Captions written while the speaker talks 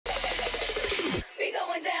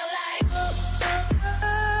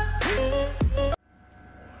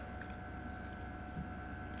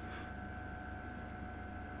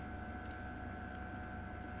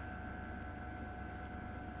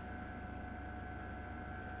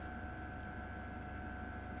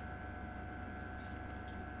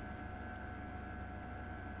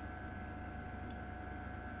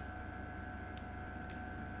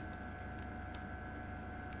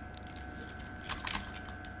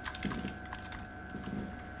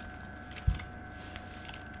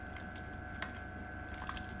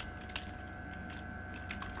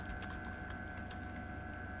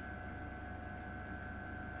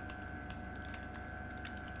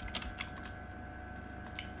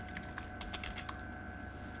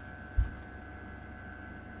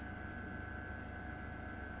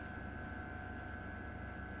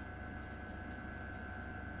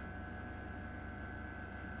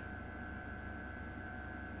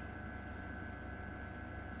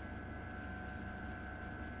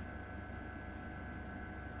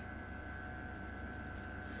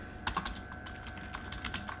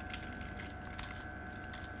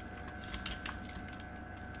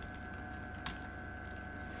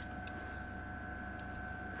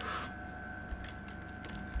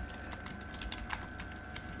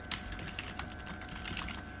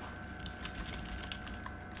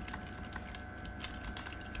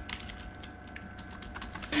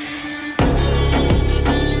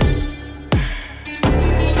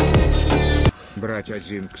Братья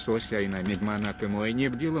Зинксосяйна Мигманака мой не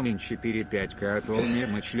бдилом 4-5 католме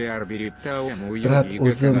мачляр берептау Brat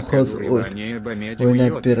o'zim xos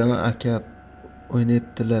o'ynab beraman aka.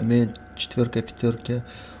 O'ynayaptilar. Men 4-5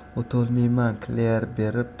 o'tolmayman. Clear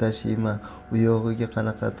berib tashlayman. U yog'iga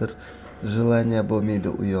qanaqadir желание bo'lmaydi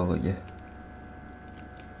u yog'iga.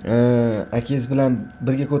 Akangiz bilan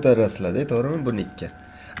birga ko'tarasizlar-da, to'g'rimi bunikka?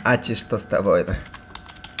 A3A4TOSTOBOYni.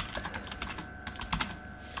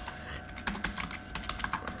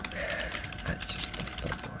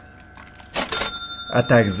 А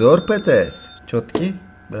так зор ПТС. Четкий,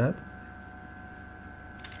 брат.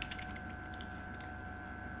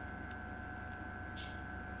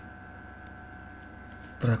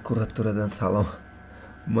 Prokuraturadan salom.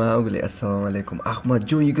 Maugli, assalomu alaykum.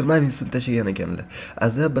 Ahmadjon 20 ming so'm tashlagan ekanlar.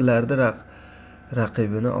 Aza bilardi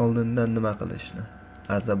raqibini oldindan nima qilishni.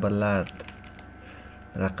 Aza bilardi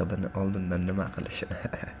raqibini oldindan nima qilishni.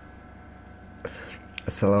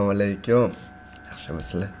 Assalomu alaykum.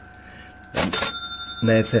 Yaxshimisizlar?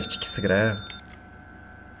 NSF'чики сыграем.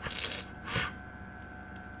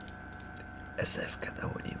 SF'da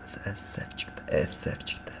o'ynaymiz.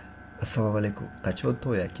 SF'da. Assalomu alaykum. Qachon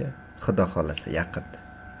to'y aka? Xudo xolasa yaqinda.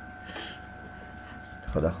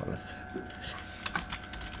 Xudo xolasa.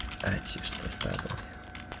 A3A4TOSTOBOY.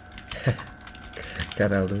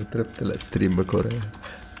 Kanalda o'tiribdilar, streamni ko'rayapti.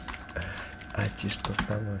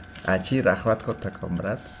 A3A4TOSTOBOY. Achi, rahmat kattakon,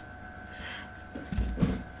 brat.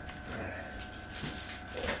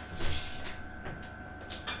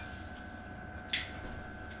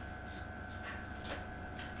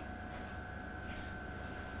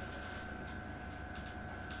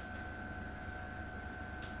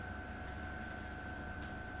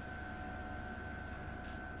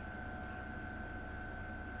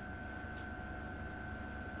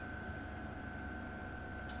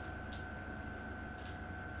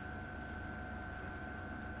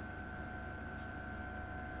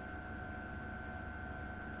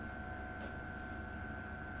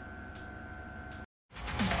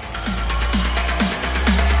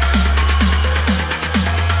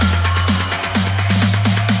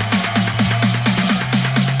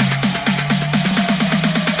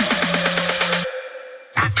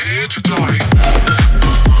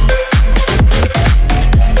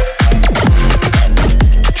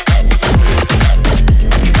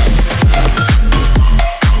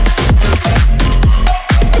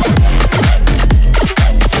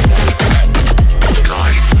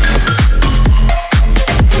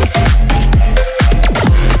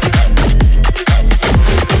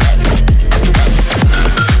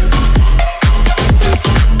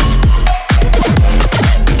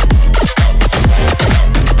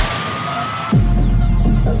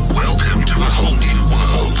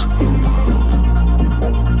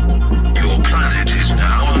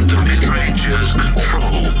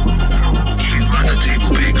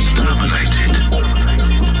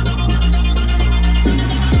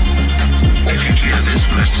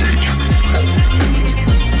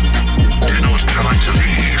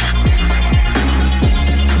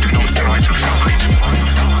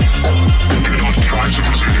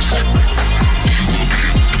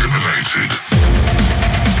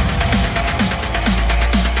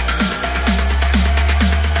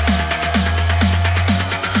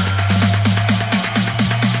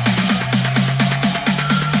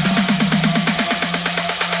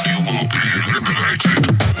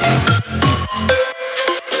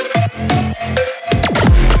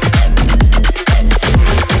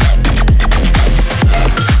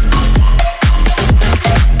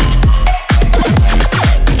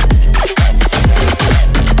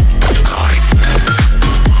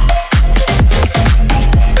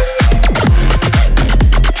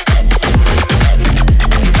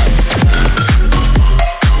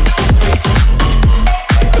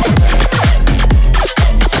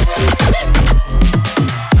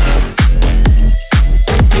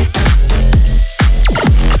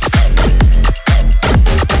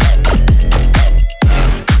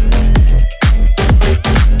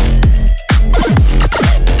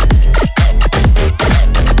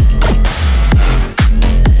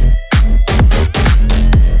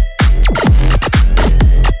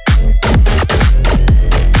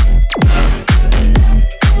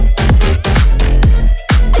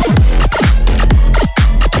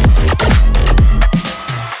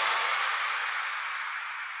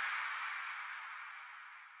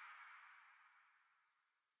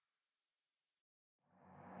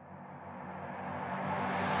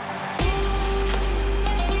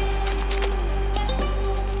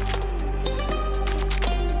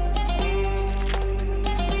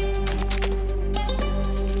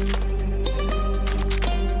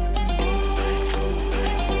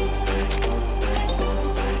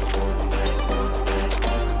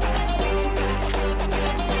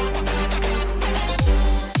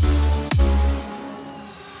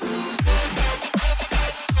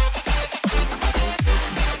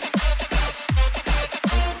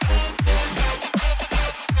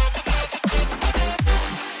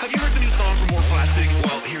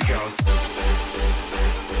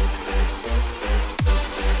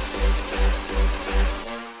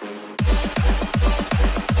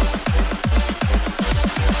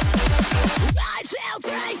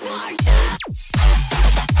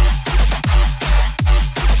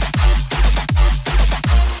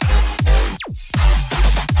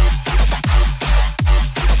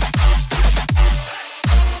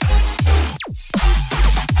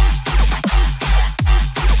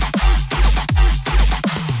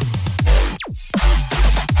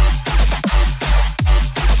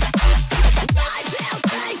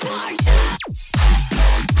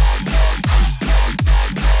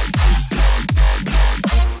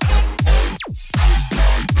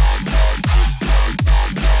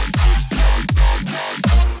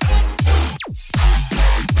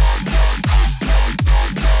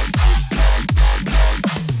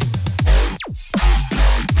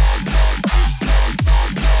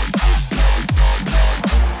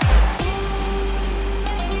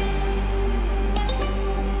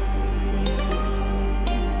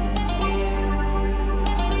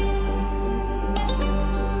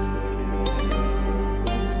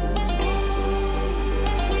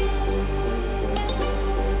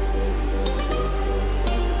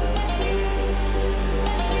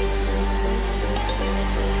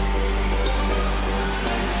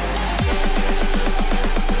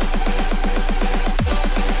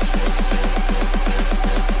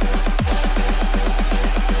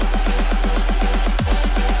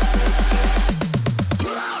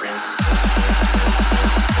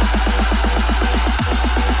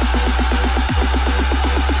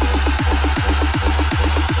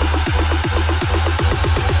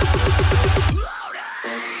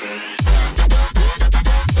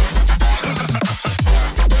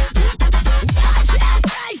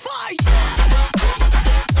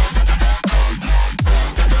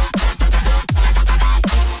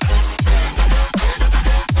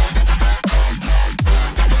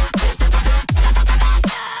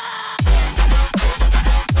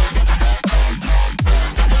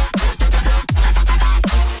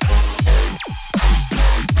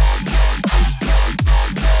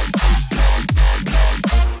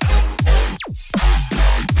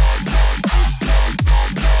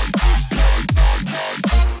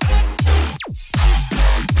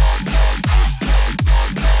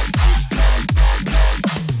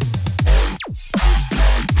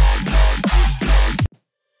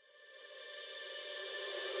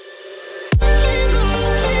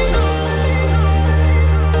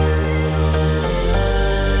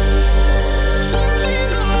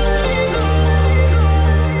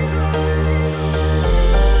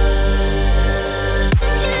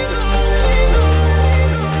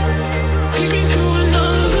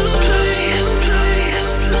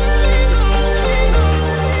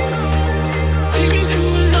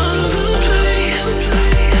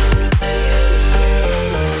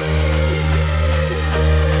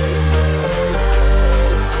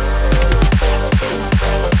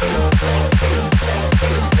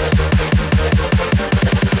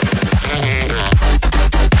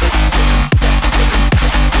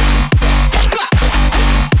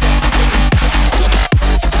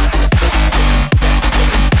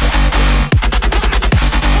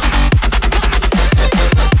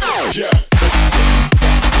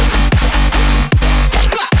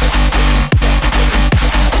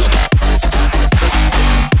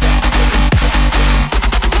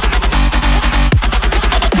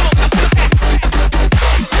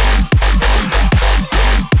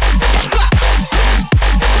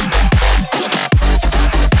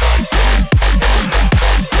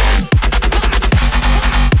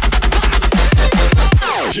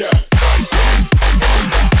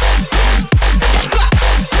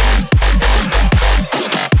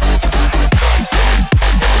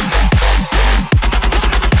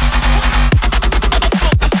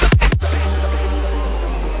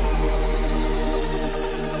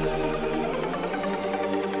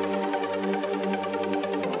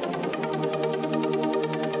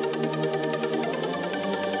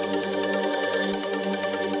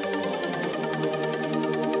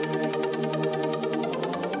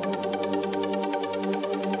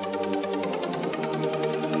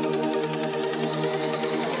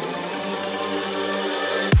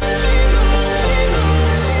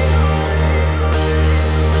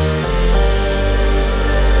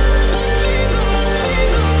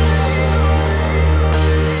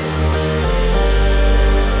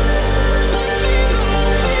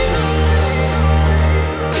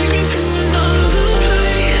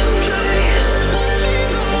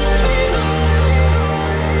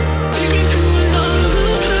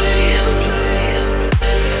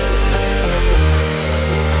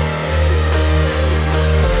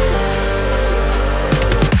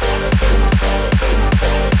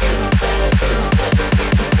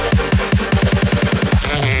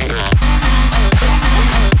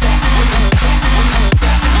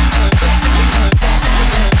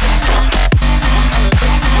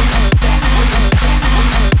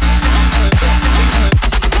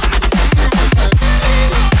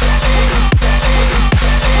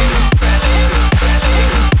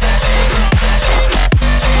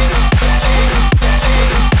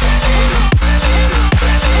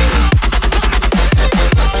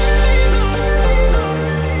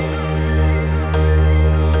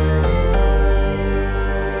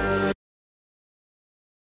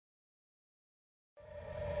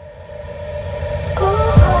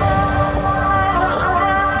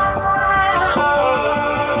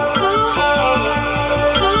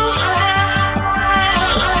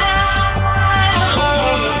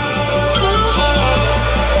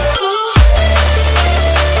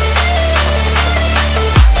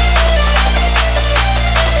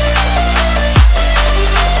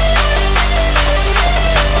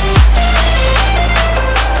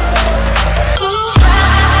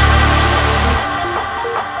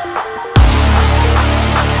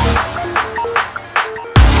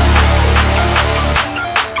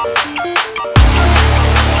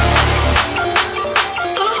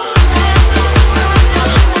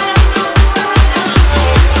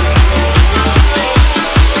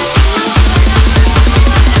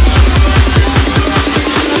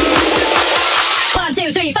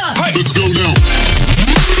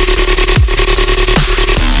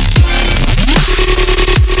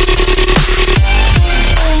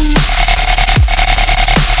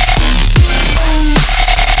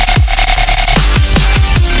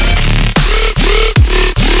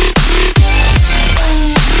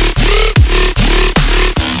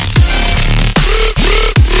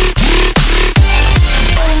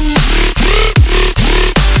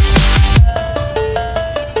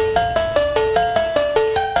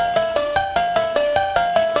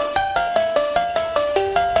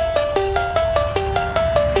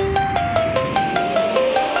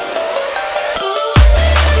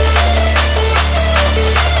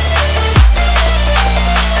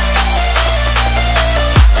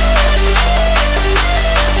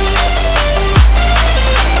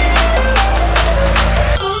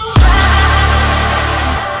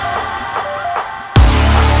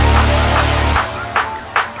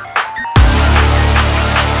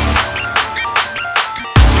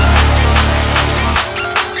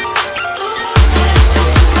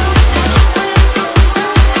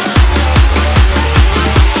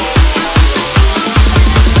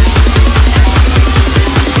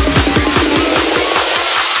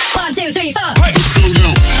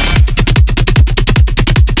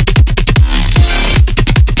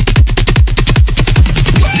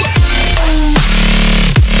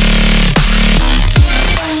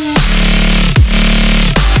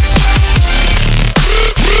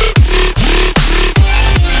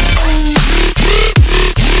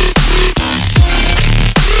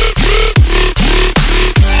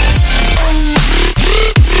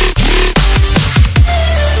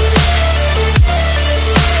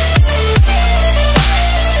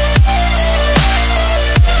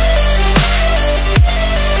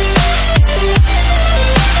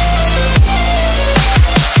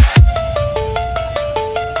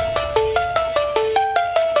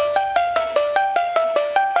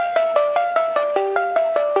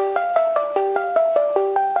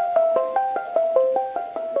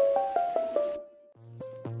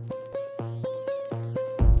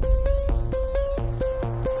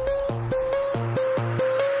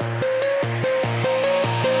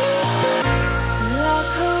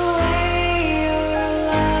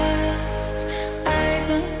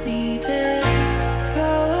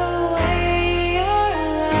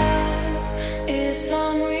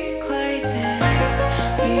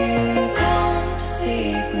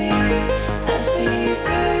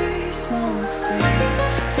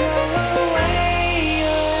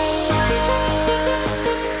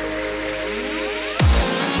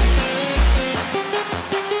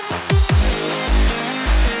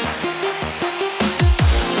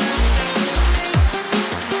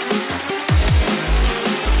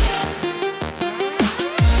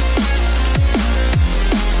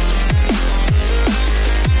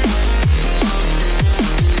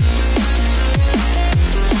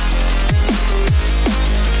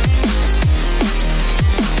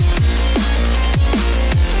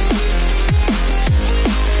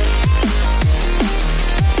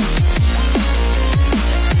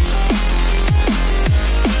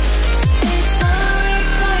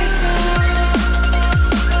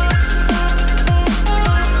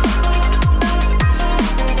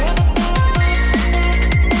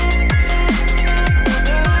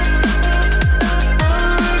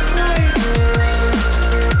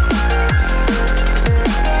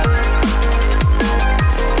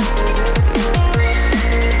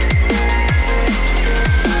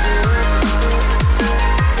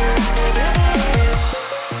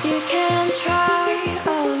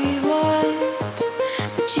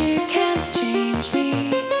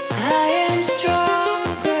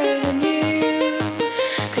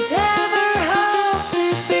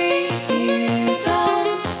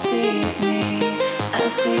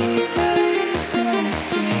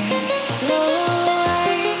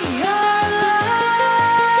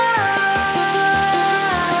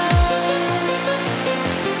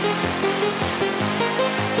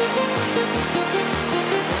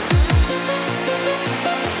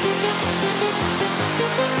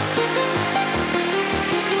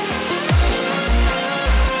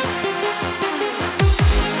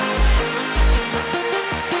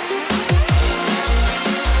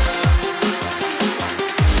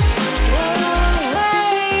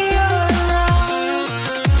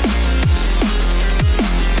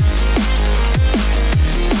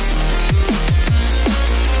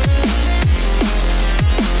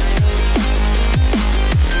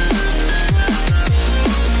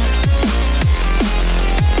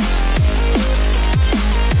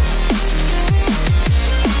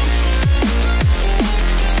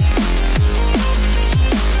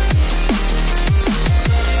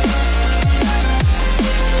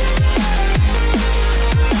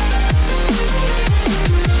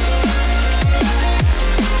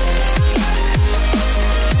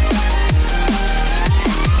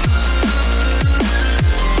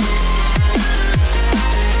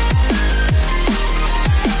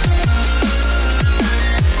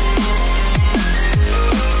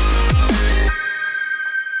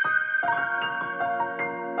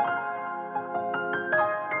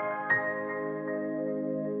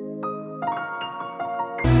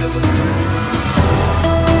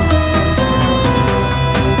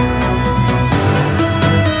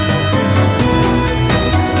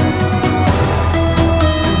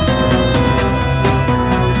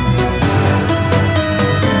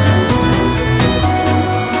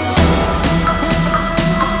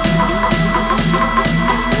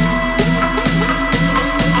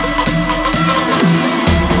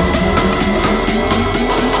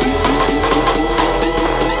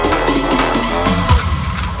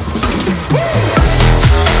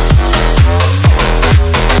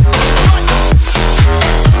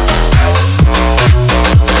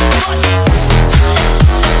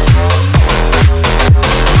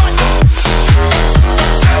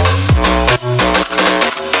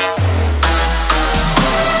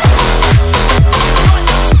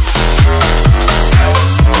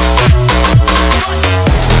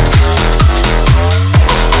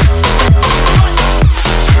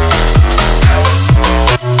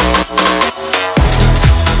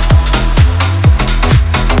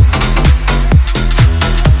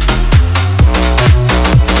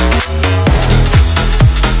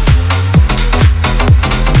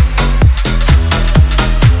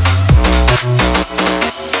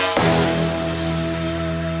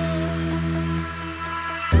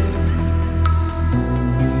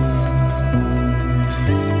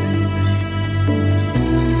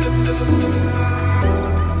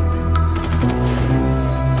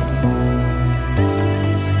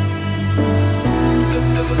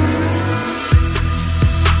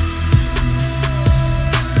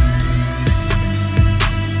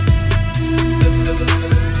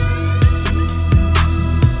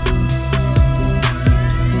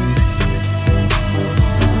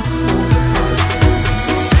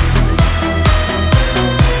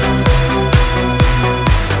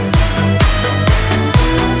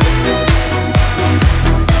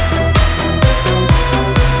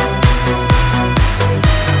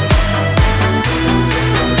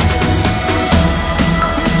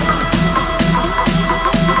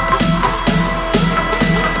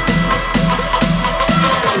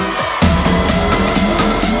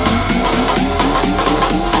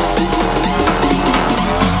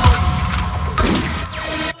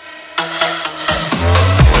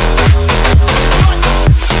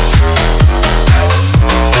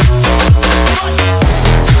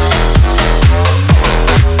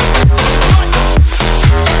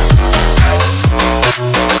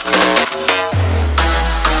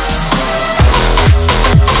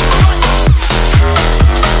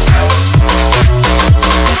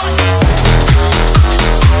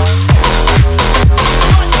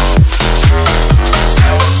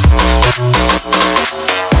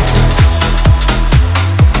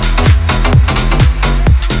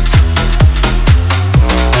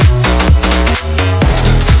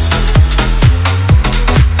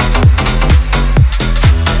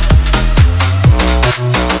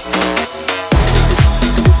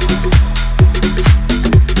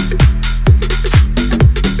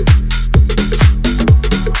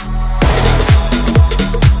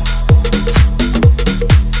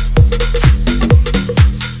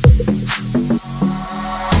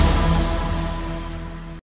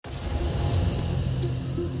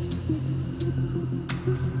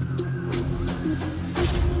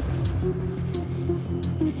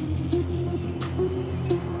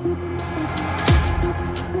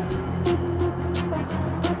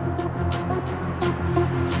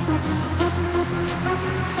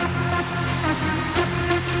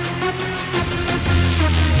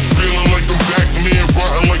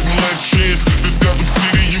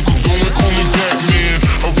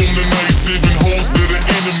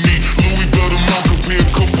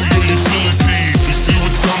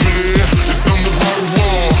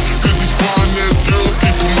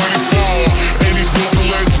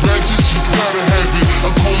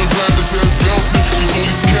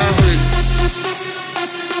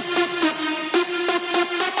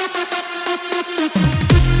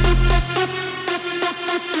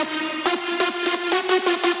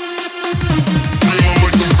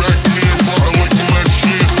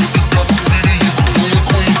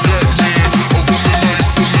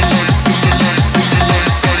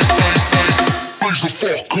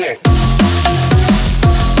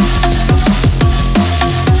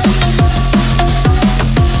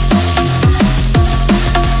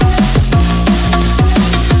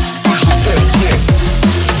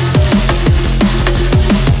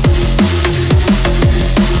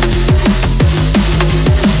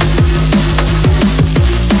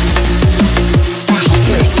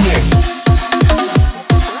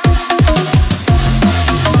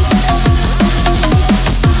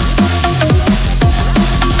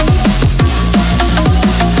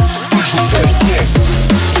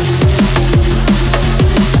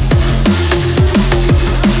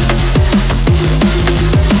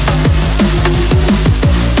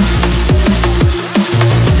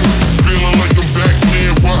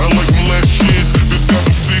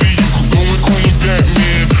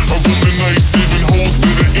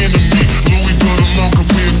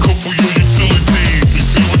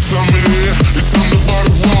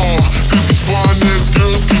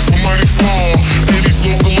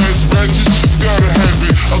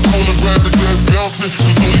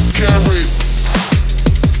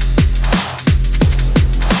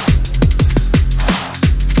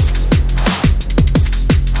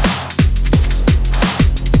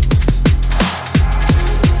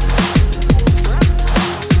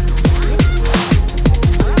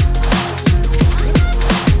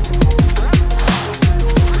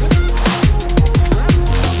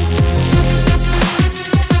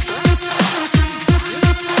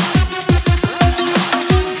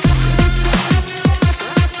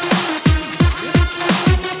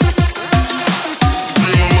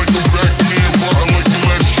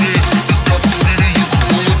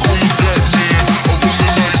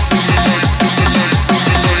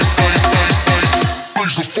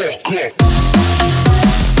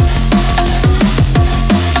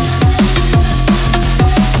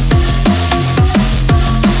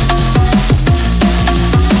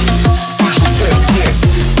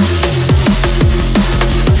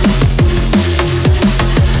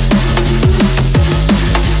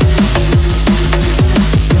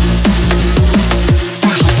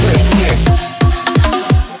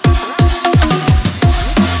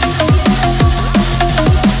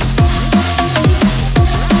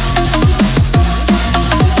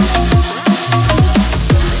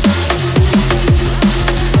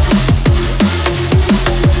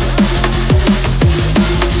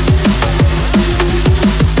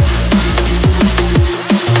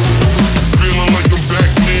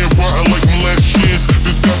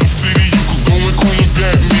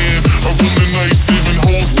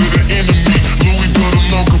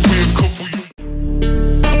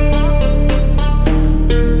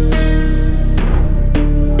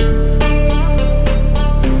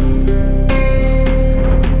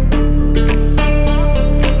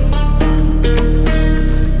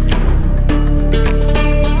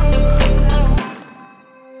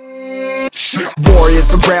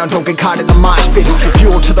 ground, don't get caught in the mosh pit.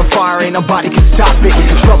 Fuel to the fire, ain't nobody can stop it.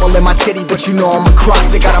 Trouble in my city, but you know I'm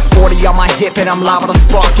across it. Got a 40 on my hip and I'm liable to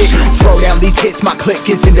spark it. Throw down these hits, my click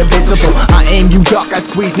is indivisible. I aim, you duck, I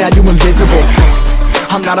squeeze, now you invisible.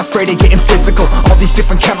 I'm not afraid of getting physical. All these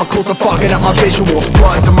different chemicals are fogging up my visuals.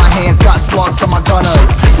 Bloods on my hands, got slugs on my gunners.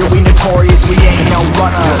 Yo, we notorious, we ain't no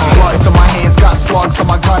runners. Bloods on my hands, got slugs on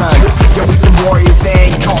my gunners. Yo, we some warriors,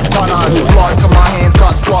 they ain't called runners. Bloods on my hands,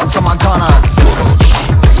 got slugs on my gunners.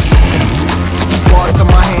 Bloods on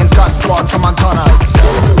my hands, got slugs on my gunners.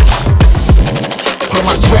 Put on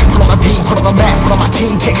my strap, put on the beat, put on the map, put on my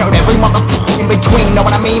team. Take out every motherfucker in between, know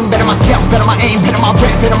what I mean? Better myself, better my aim, better my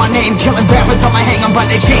rap, better my name. Killing rappers on my hang, I'm by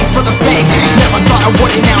their chains for the fame. Never thought I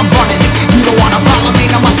would it, now I'm running this. You don't wanna follow me,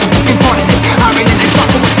 now I'm in front of this. I ran in the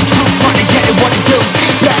jungle with the truth, trying to get it what it does.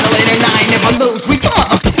 Battling and I ain't never lose, we some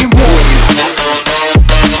motherfucking warriors.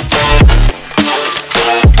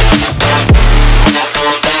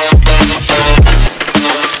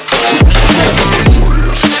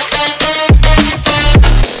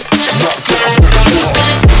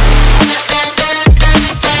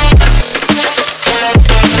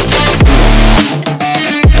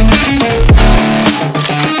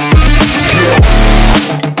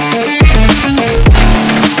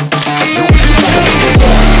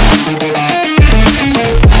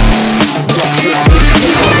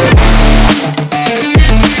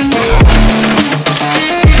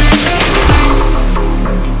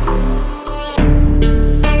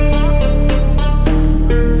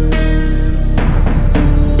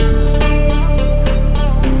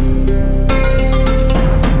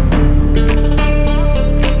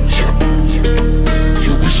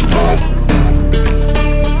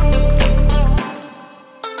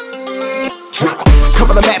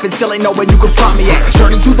 Still ain't know where you can find me at.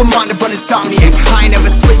 Journey through the mind of an insomniac. I ain't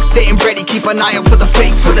never sleep, staying ready. Keep an eye out for the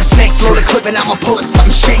fakes, for the snakes. Load a clip and I'ma pull it,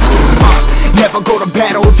 something shakes. Never go to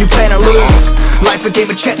battle if you plan to lose. Life a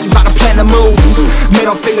game of chess, you gotta plan the moves.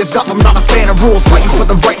 Middle fingers up, I'm not a fan of rules. Fighting for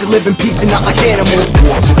the right to live in peace and not like animals.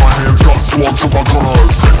 Bloods in my hands, got slugs in my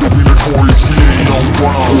gunners. Yo, we notorious, we ain't no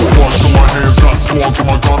runners. Bloods in my hands, got slugs in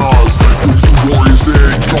my gunners. Yo, we some warriors, they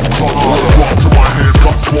ain't no runners. Bloods in my hands,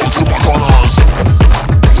 got slugs in my gunners.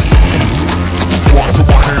 Bloods in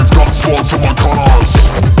my hands, got slugs in my gunners.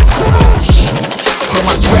 Put on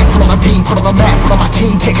my strap, put on the beam, put on the map, put on my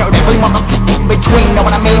team. Take out every motherfucker in between, know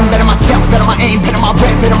what I mean? Better myself, better my aim, better my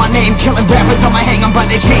rap, better my name. Killing rappers on my hang, I'm by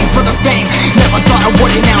their chains for the fame. Never thought I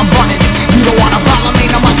would it, now I'm running this. You don't wanna follow me,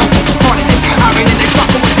 now I'm running this. I ran in the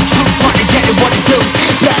jungle with the truth, trying to get it what it does.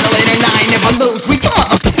 Battling and I ain't never lose, we some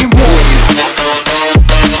motherfucking warriors.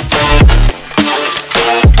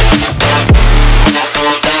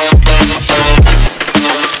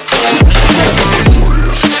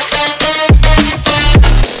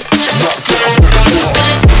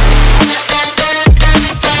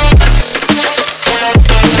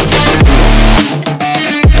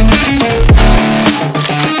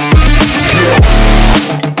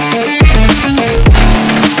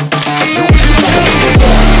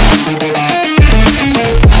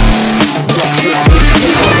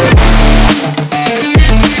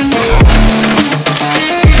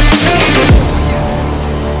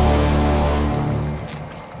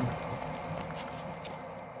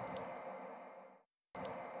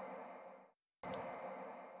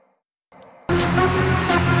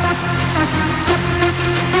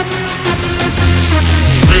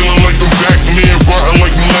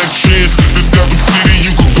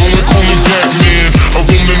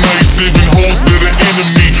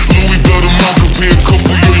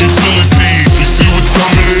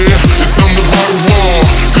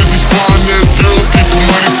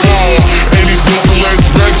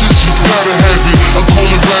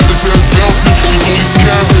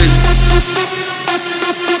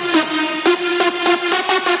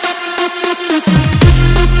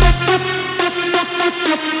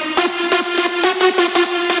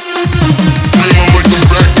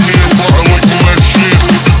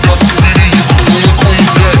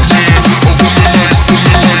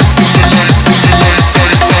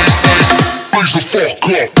 the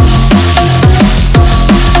fuck up.